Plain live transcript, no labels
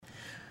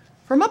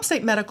From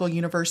Upstate Medical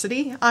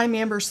University, I'm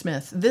Amber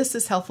Smith. This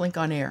is HealthLink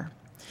on Air.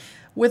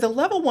 With a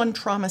Level 1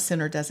 Trauma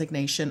Center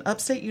designation,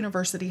 Upstate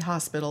University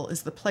Hospital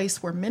is the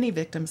place where many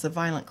victims of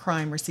violent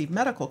crime receive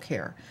medical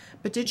care.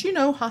 But did you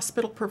know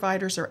hospital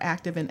providers are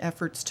active in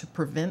efforts to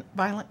prevent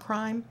violent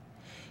crime?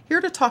 Here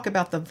to talk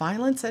about the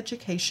Violence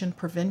Education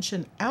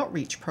Prevention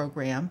Outreach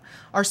Program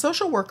are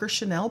social worker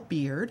Chanel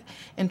Beard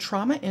and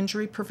Trauma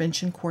Injury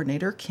Prevention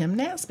Coordinator Kim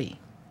Nasby.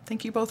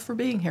 Thank you both for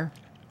being here.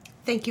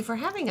 Thank you for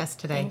having us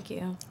today. Thank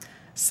you.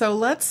 So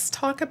let's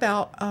talk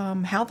about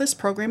how this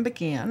program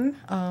began.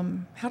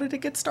 How did it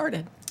get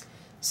started?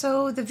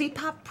 So the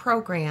VEPOP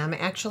program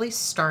actually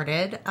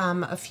started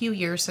a few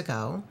years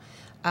ago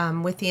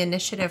with the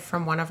initiative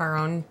from one of our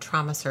own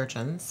trauma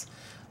surgeons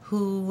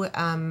who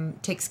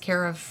takes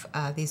care of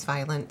these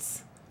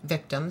violence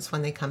victims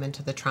when they come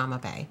into the trauma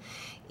bay.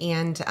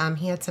 And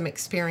he had some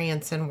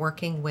experience in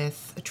working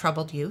with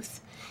troubled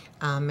youth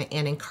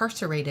and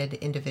incarcerated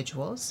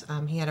individuals.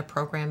 He had a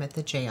program at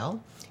the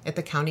jail, at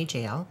the county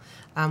jail,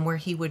 where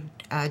he would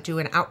do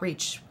an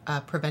outreach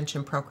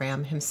prevention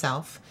program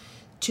himself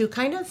to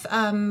kind of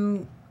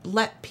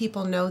let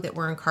people know that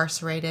we're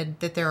incarcerated,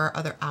 that there are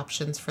other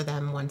options for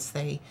them once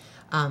they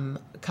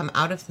come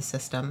out of the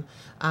system,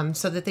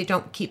 so that they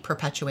don't keep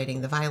perpetuating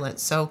the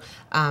violence. So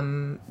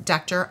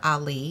Dr.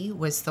 Ali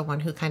was the one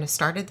who kind of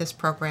started this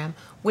program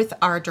with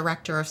our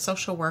director of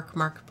social work,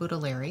 Mark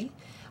Budaleri,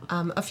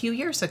 a few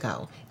years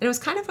ago. And it was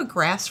kind of a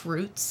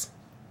grassroots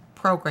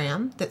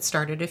program that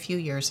started a few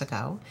years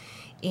ago.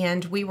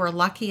 And we were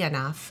lucky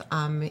enough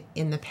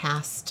in the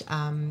past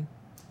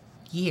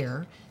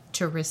year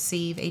to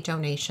receive a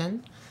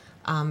donation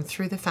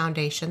through the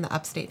foundation, the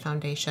Upstate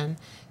Foundation,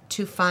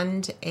 to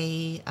fund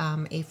a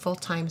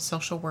full-time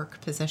social work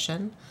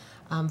position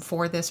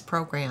for this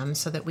program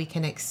so that we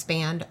can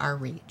expand our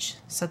reach.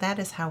 So that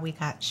is how we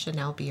got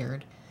Chanel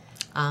Beard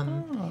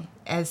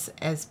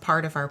as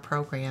part of our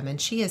program. And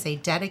she is a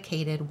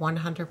dedicated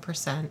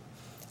 100%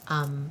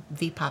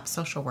 VEPOP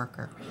social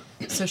worker.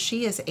 So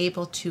she is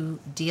able to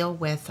deal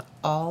with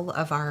all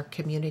of our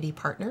community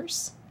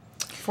partners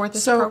for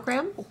this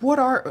program. What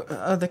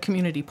are the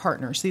community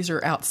partners? These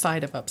are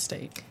outside of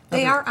Upstate.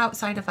 They are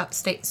outside of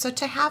Upstate. So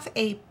to have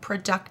a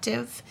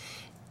productive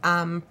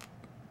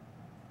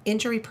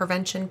injury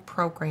prevention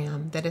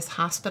program that is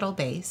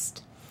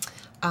hospital-based,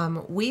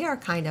 we are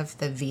kind of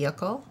the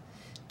vehicle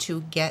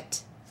to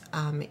get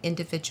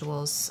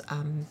individuals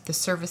the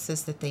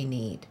services that they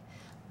need.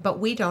 But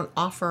we don't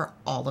offer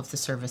all of the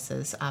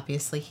services,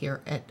 obviously,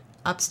 here at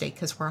Upstate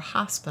because we're a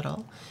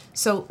hospital.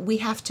 So we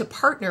have to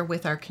partner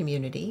with our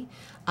community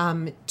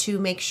to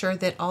make sure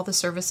that all the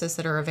services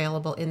that are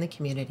available in the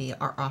community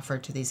are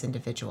offered to these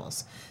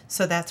individuals.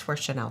 So that's where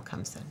Chanel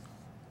comes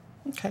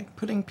in. Okay,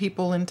 putting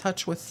people in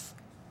touch with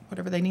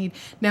whatever they need.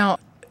 Now,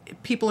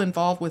 people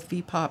involved with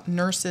VEPOP,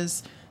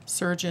 nurses,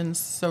 surgeons,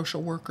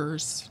 social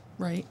workers,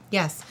 right?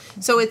 Yes.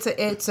 So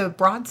it's a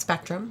broad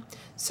spectrum.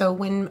 So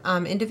when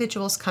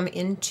individuals come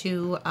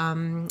into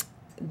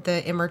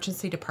the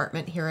emergency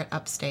department here at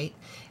Upstate,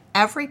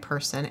 every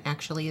person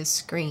actually is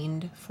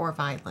screened for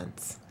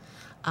violence,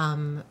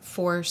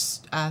 for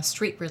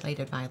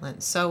street-related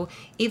violence. So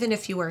even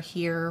if you are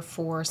here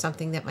for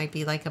something that might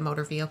be like a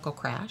motor vehicle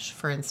crash,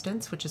 for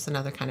instance, which is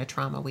another kind of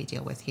trauma we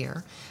deal with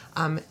here,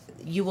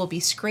 you will be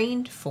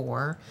screened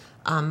for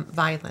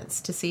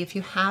violence to see if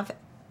you have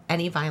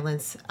any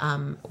violence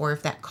or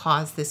if that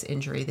caused this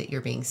injury that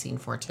you're being seen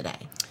for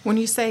today. When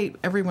you say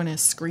everyone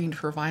is screened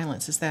for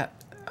violence, is that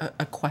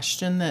a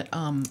question that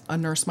a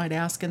nurse might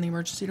ask in the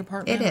emergency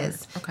department? It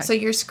is. Okay. So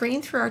you're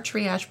screened through our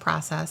triage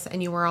process,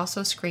 and you are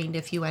also screened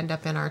if you end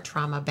up in our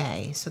trauma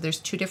bay. So there's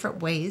two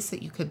different ways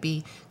that you could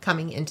be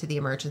coming into the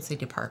emergency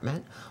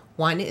department.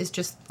 One is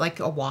just like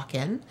a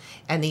walk-in,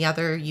 and the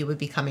other you would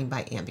be coming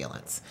by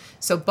ambulance.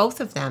 So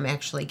both of them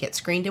actually get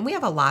screened, and we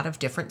have a lot of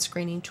different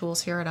screening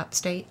tools here at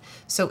Upstate.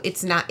 So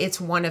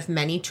it's one of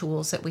many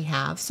tools that we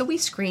have. So we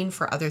screen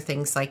for other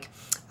things like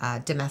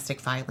domestic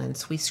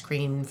violence. We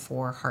screen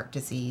for heart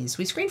disease.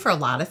 We screen for a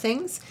lot of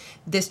things.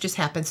 This just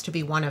happens to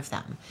be one of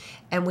them.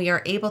 And we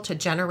are able to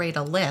generate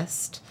a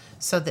list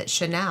so that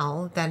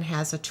Chanel then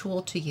has a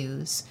tool to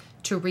use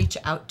to reach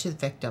out to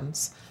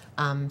victims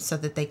so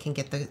that they can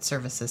get the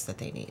services that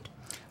they need.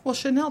 Well,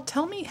 Chanel,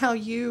 tell me how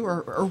you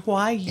or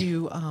why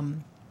you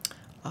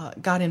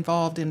got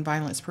involved in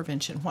violence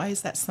prevention. Why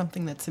is that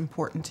something that's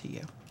important to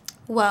you?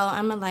 Well,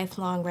 I'm a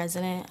lifelong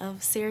resident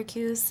of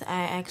Syracuse.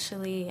 I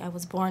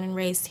was born and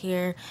raised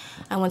here.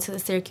 I went to the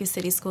Syracuse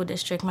City School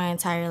District my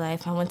entire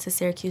life. I went to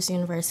Syracuse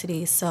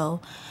University, so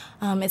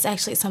it's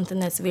actually something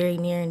that's very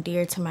near and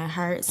dear to my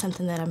heart,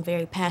 something that I'm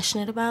very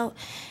passionate about.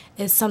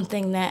 It's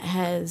something that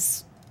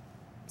has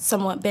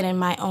somewhat been in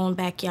my own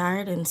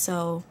backyard, and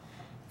so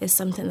it's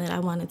something that I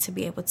wanted to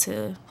be able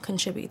to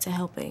contribute to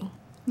helping.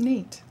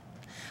 Neat.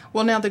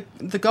 Well, now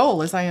the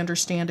goal, as I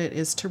understand it,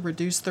 is to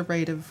reduce the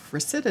rate of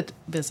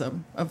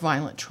recidivism of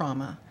violent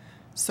trauma.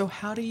 So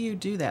how do you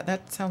do that?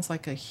 That sounds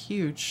like a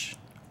huge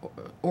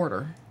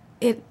order.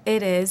 It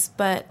is,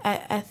 but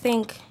I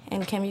think,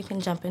 and Kim, you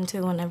can jump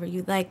into whenever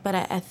you like, but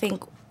I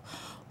think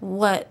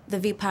what the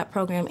VEPOP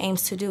program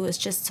aims to do is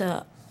just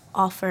to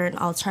offer an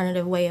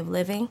alternative way of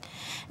living.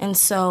 And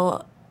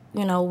so,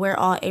 we're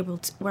all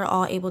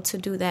able to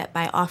do that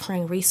by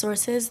offering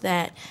resources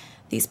that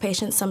these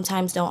patients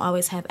sometimes don't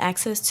always have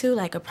access to,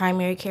 like a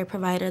primary care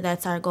provider.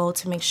 That's our goal,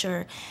 to make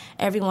sure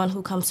everyone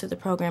who comes to the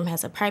program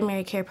has a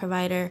primary care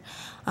provider.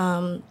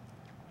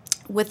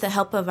 With the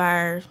help of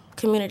our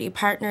community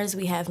partners,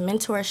 we have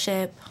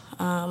mentorship.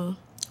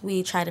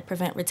 We try to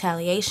prevent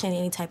retaliation,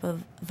 any type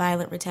of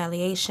violent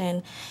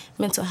retaliation,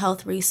 mental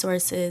health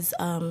resources.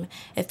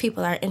 If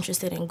people are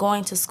interested in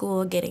going to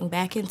school, getting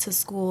back into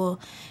school,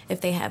 if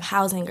they have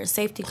housing or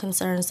safety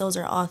concerns, those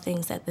are all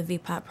things that the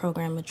VEPOP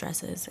program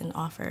addresses and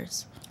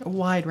offers.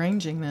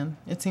 Wide-ranging, then.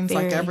 It seems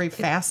like every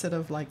facet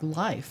of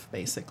life,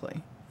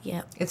 basically.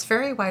 Yep. It's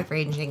very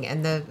wide-ranging,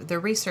 and the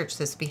research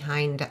that's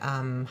behind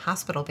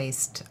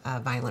hospital-based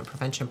violent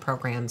prevention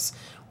programs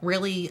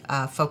really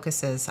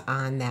focuses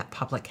on that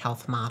public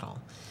health model.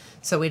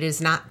 So it is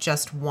not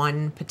just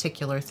one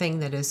particular thing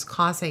that is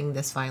causing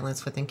this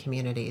violence within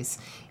communities.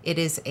 It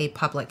is a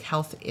public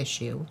health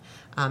issue,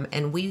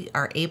 and we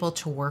are able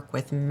to work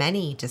with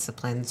many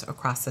disciplines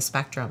across the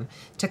spectrum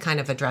to kind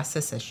of address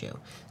this issue.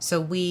 So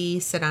we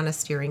sit on a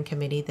steering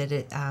committee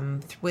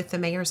with the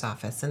mayor's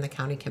office and the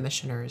county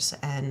commissioners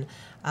and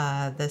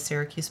the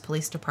Syracuse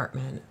Police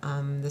Department,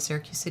 the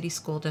Syracuse City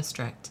School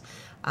District.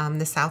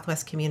 The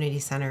Southwest Community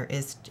Center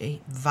is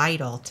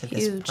vital to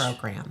this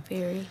program.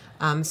 Very.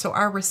 So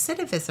our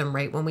recidivism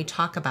rate, when we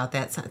talk about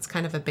that, it's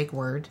kind of a big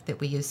word that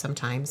we use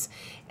sometimes.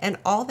 And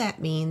all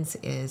that means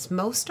is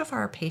most of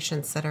our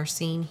patients that are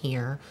seen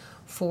here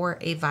for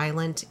a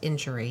violent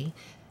injury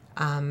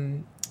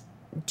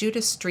due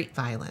to street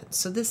violence.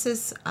 So this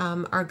is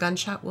our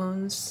gunshot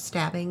wounds,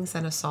 stabbings,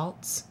 and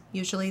assaults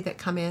usually that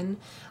come in.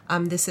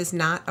 This is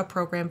not a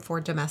program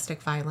for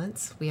domestic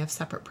violence. We have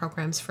separate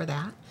programs for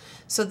that.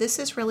 So this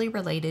is really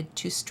related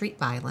to street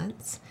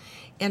violence.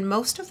 And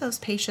most of those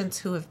patients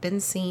who have been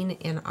seen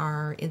in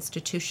our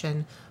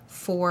institution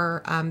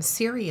for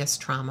serious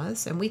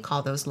traumas, and we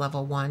call those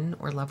level 1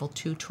 or level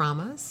 2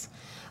 traumas,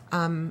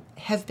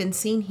 have been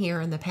seen here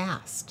in the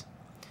past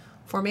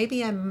for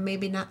maybe a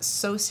not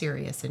so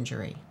serious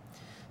injury.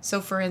 So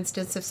for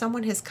instance, if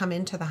someone has come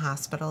into the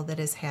hospital that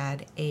has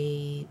had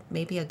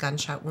maybe a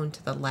gunshot wound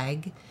to the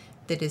leg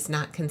that is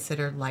not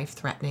considered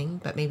life-threatening,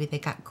 but maybe they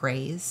got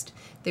grazed,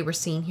 they were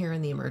seen here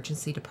in the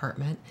emergency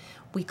department,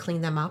 we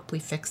clean them up, we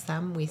fix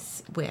them,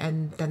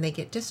 and then they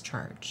get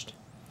discharged.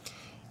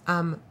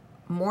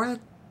 More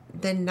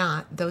than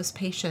not, those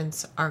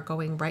patients are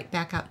going right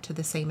back out to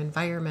the same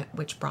environment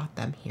which brought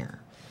them here.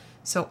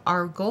 So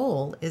our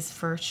goal is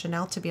for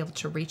Chanel to be able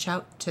to reach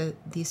out to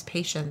these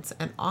patients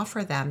and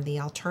offer them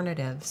the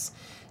alternatives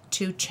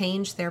to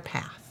change their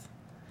path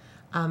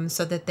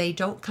so that they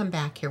don't come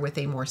back here with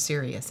a more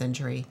serious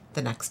injury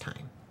the next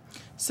time.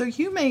 So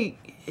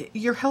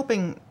you're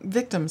helping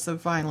victims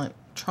of violent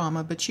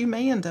trauma, but you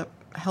may end up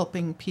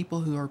helping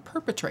people who are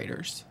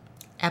perpetrators.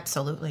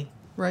 Absolutely.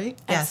 Right?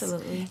 Yes.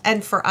 Absolutely.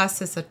 And for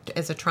us as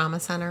a trauma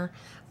center,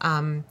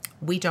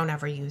 we don't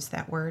ever use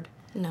that word.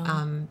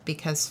 No.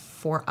 Because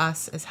for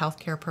us as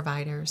healthcare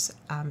providers,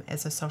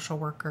 as a social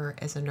worker,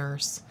 as a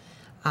nurse,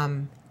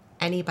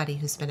 anybody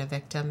who's been a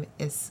victim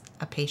is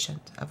a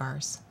patient of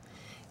ours.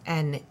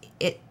 And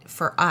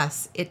for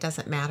us, it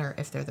doesn't matter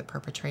if they're the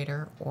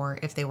perpetrator or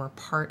if they were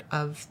part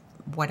of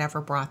whatever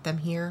brought them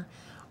here.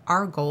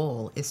 Our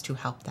goal is to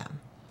help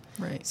them.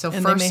 Right. So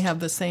and they may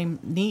have the same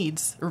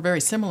needs or very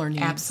similar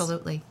needs.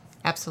 Absolutely.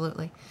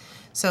 Absolutely.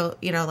 So,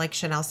 like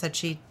Chanel said,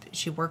 she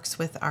works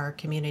with our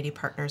community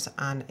partners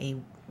on a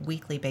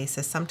weekly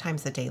basis,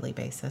 sometimes a daily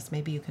basis.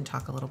 Maybe you can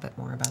talk a little bit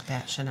more about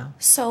that, Chanel.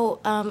 So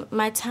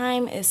my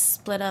time is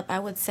split up, I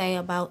would say,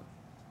 about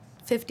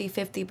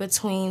 50-50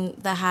 between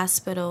the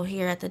hospital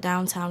here at the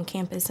downtown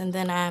campus, and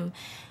then I'm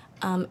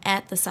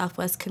at the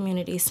Southwest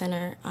Community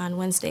Center on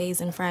Wednesdays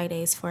and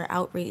Fridays for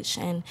outreach.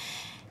 And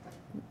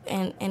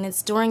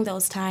it's during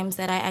those times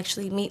that I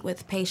actually meet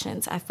with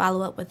patients. I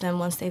follow up with them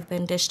once they've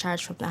been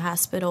discharged from the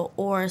hospital,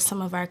 or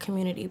some of our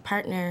community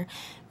partner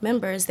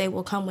members, they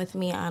will come with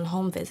me on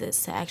home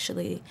visits to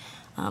actually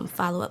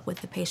follow up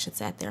with the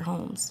patients at their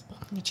homes.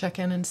 You check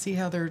in and see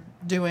how they're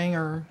doing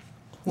or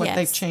what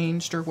they've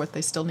changed or what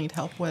they still need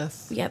help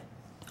with. Yep,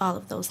 all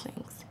of those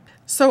things.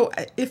 So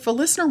if a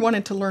listener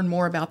wanted to learn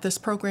more about this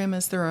program,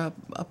 is there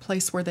a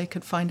place where they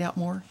could find out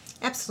more?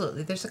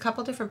 Absolutely. There's a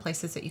couple different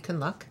places that you can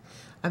look.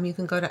 You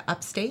can go to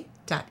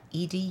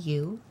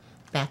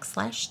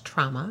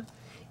upstate.edu/trauma,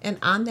 and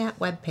on that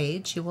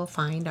webpage you will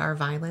find our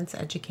Violence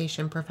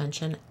Education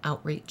Prevention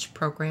Outreach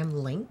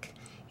Program link.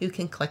 You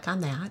can click on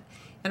that,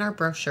 and our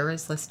brochure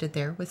is listed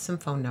there with some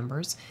phone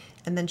numbers,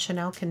 and then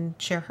Chanel can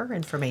share her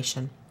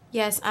information.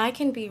 Yes, I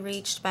can be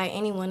reached by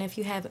anyone if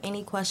you have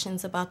any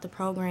questions about the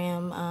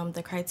program,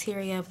 the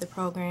criteria of the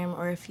program,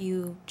 or if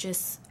you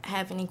just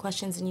have any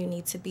questions and you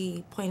need to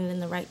be pointed in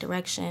the right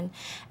direction,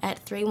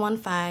 at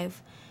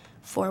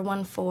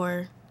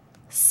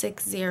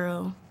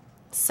 315-414-6099.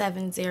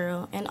 70.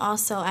 And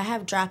also, I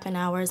have drop-in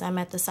hours. I'm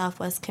at the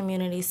Southwest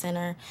Community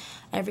Center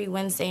every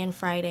Wednesday and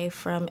Friday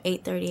from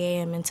 8:30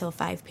 a.m. until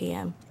 5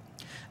 p.m.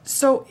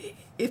 So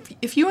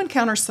if you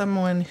encounter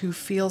someone who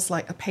feels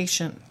like a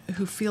patient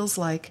who feels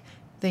like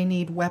they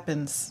need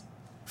weapons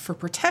for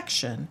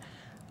protection,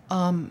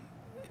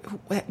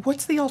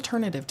 what's the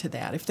alternative to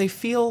that? If they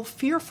feel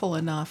fearful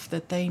enough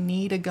that they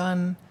need a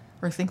gun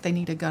or think they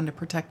need a gun to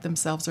protect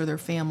themselves or their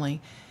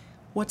family,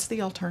 what's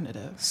the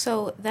alternative?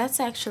 So that's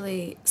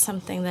actually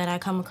something that I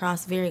come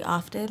across very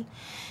often.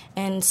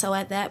 And so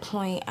at that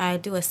point, I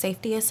do a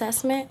safety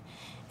assessment,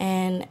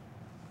 and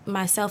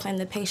myself and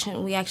the patient,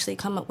 we actually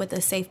come up with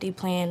a safety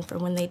plan for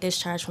when they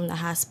discharge from the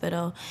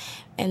hospital.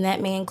 And that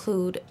may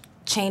include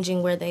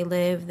changing where they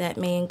live. That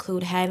may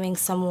include having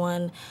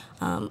someone,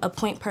 a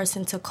point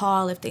person to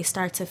call if they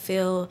start to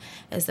feel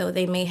as though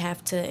they may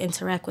have to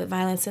interact with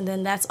violence. And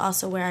then that's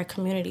also where our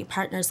community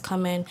partners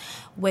come in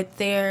with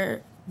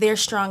their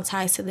strong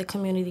ties to the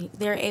community.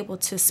 They're able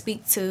to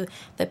speak to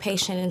the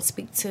patient and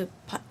speak to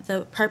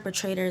the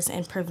perpetrators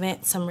and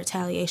prevent some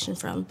retaliation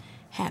from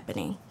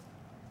happening.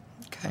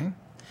 Okay.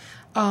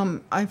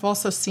 I've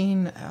also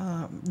seen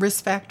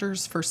risk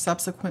factors for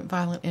subsequent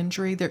violent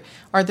injury.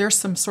 Are there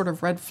some sort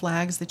of red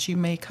flags that you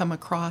may come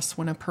across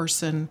when a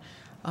person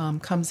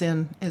comes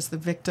in as the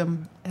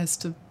victim, as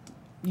to,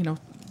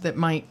 that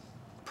might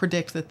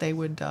predict that they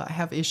would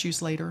have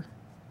issues later?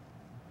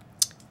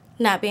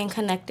 Not being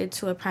connected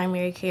to a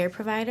primary care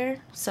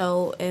provider.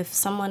 So if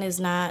someone is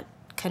not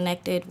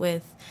connected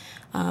with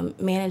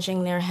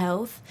managing their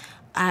health,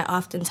 I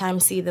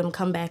oftentimes see them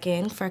come back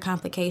in for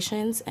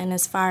complications. And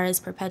as far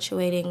as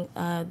perpetuating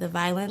the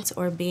violence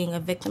or being a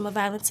victim of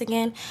violence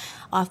again,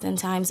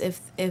 oftentimes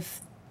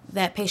if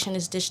that patient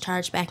is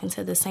discharged back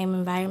into the same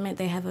environment,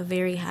 they have a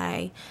very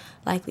high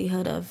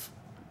likelihood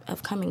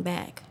of coming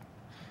back.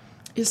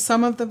 Is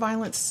some of the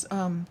violence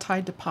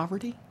tied to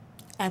poverty?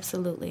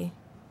 Absolutely.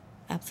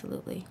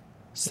 Absolutely.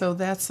 So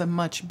that's a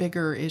much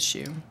bigger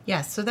issue.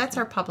 Yes, so that's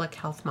our public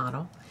health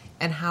model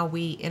and how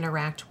we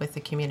interact with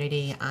the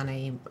community on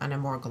a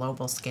more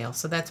global scale.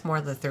 So that's more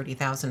the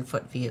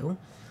 30,000-foot view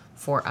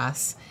for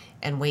us,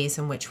 and ways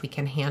in which we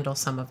can handle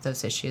some of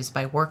those issues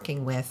by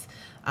working with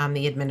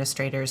the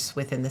administrators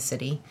within the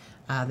city,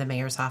 the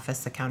mayor's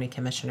office, the county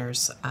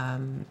commissioners,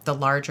 the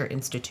larger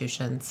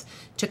institutions,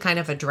 to kind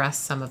of address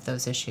some of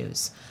those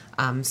issues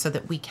so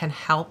that we can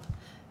help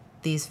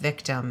these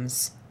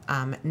victims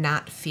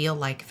not feel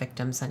like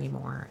victims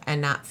anymore and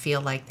not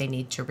feel like they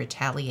need to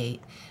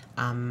retaliate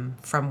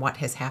from what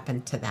has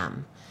happened to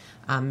them,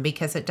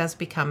 because it does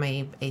become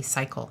a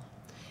cycle,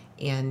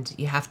 and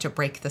you have to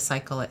break the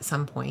cycle at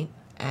some point.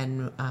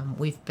 And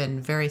we've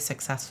been very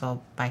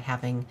successful by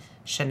having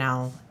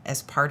Chanel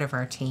as part of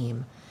our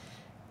team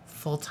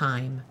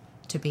full-time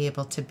to be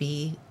able to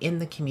be in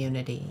the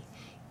community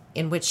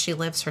in which she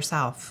lives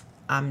herself,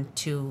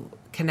 to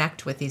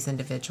connect with these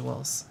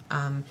individuals.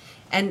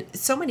 And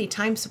so many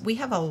times we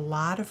have a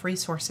lot of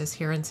resources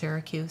here in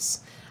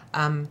Syracuse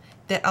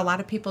that a lot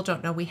of people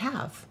don't know we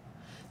have.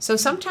 So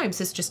sometimes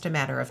it's just a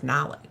matter of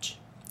knowledge.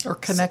 Or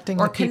connecting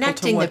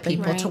the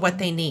people to what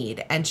they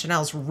need. And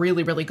Chanel's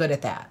really, really good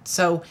at that.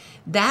 So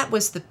that's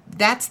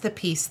the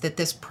piece that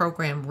this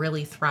program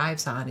really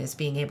thrives on, is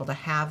being able to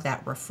have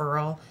that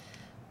referral,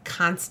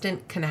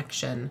 constant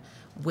connection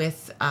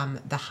with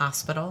the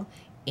hospital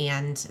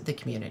and the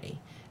community.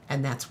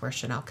 And that's where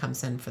Chanel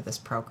comes in for this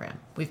program.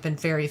 We've been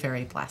very,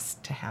 very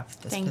blessed to have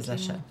this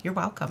position. You're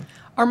welcome.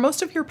 Are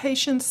most of your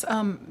patients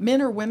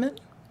men or women?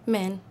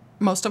 Men.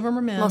 Most of them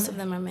are men? Most of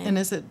them are men. And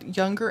is it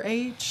younger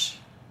age?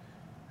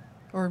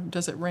 Or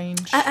does it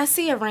range? I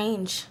see a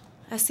range.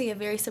 I see a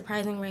very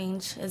surprising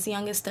range. As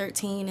young as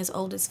 13, as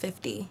old as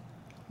 50.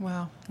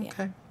 Wow.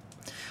 Okay.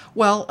 Yeah.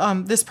 Well,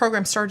 this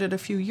program started a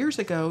few years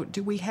ago.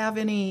 Do we have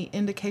any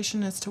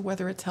indication as to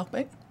whether it's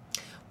helping?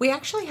 We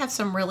actually have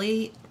some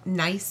really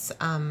nice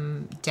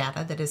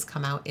data that has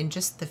come out in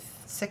just the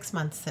 6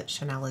 months that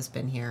Chanel has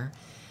been here.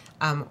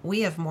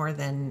 We have more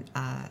than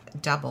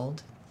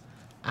doubled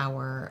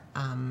our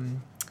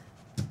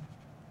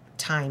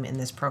time in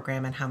this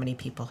program and how many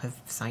people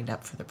have signed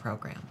up for the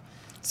program.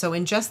 So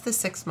in just the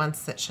 6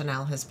 months that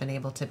Chanel has been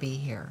able to be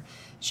here,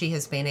 she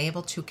has been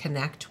able to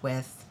connect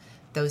with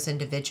those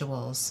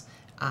individuals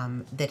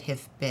that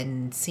have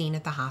been seen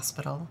at the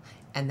hospital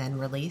and then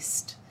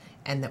released,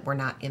 and that were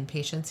not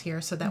inpatients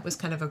here. So that was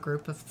kind of a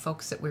group of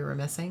folks that we were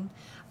missing.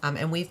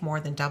 And we've more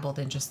than doubled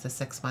in just the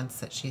 6 months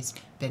that she's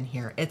been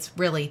here. It's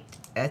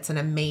an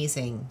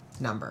amazing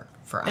number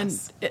for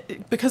us.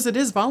 And because it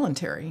is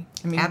voluntary.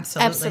 I mean,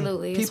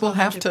 Absolutely. People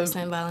have to,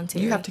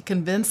 voluntary. you have to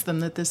convince them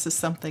that this is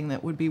something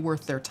that would be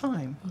worth their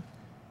time.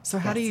 So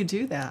how do you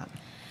do that?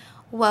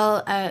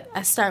 Well,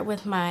 I start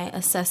with my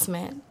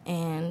assessment,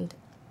 and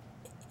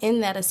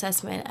in that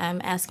assessment, I'm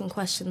asking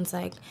questions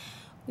like,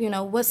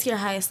 what's your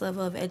highest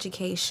level of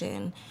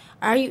education?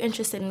 Are you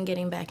interested in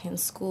getting back in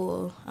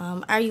school?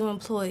 Are you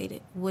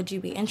employed? Would you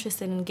be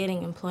interested in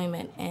getting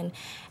employment? And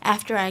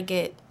after I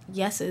get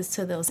yeses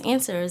to those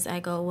answers, I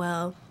go,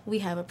 well, we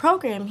have a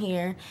program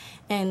here,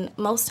 and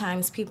most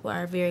times people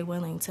are very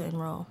willing to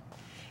enroll.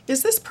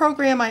 Is this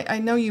program, I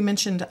know you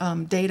mentioned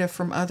data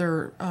from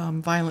other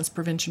violence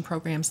prevention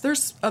programs.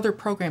 There's other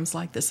programs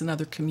like this in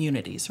other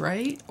communities,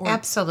 right?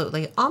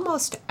 Absolutely.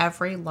 Almost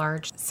every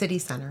large city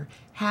center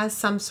has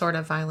some sort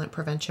of violent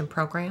prevention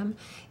program,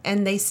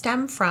 and they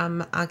stem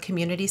from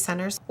community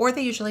centers, or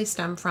they usually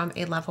stem from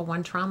a level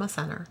 1 trauma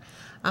center,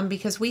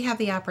 because we have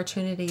the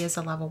opportunity as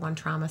a level 1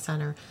 trauma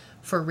center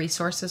for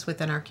resources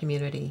within our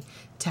community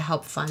to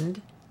help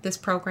fund this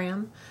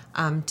program,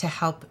 to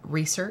help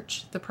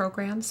research the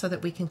program so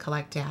that we can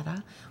collect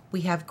data.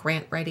 We have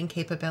grant writing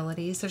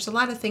capabilities. There's a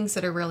lot of things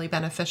that are really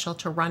beneficial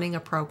to running a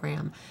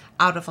program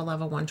out of a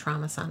level 1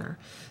 trauma center.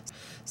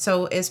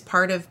 So as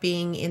part of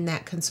being in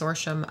that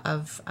consortium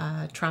of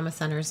trauma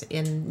centers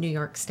in New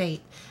York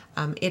State,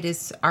 it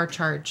is our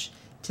charge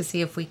to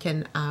see if we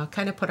can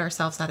kind of put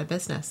ourselves out of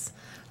business.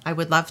 I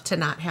would love to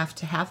not have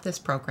to have this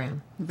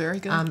program.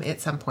 Very good.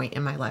 At some point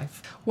in my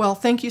life. Well,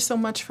 thank you so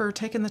much for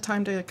taking the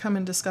time to come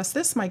and discuss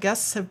this. My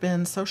guests have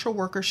been social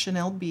worker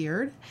Chanel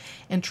Beard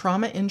and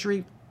trauma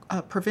injury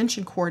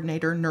prevention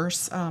coordinator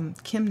nurse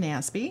Kim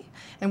Nasby,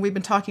 and we've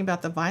been talking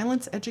about the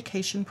Violence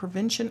Education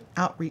Prevention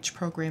Outreach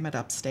Program at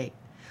Upstate.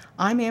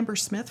 I'm Amber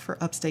Smith for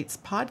Upstate's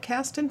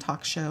podcast and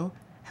talk show,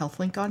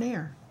 HealthLink on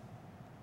Air.